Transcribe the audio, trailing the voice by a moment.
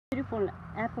beautiful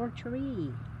apple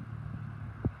tree.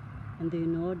 And do you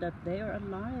know that they are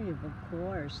alive? Of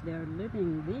course, they are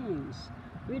living beings.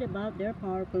 Read about their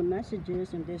powerful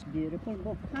messages in this beautiful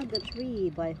book, Hug a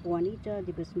Tree by Juanita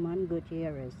de Guzman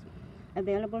Gutierrez.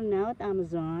 Available now at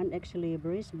Amazon, Ex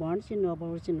Libris, Barnes &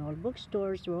 Nobles, and all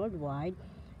bookstores worldwide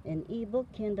in ebook,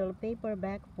 Kindle,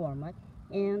 paperback format,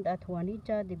 and at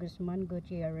Juanita de Guzman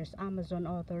Gutierrez Amazon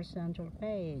Author Central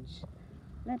page.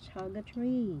 Let's hug a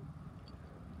tree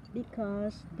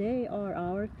because they are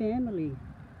our family.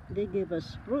 They give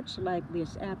us fruits like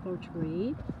this apple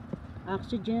tree,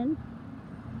 oxygen,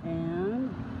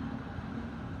 and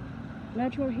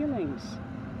natural healings,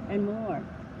 and more.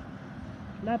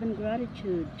 Love and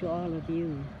gratitude to all of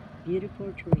you,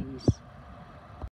 beautiful trees.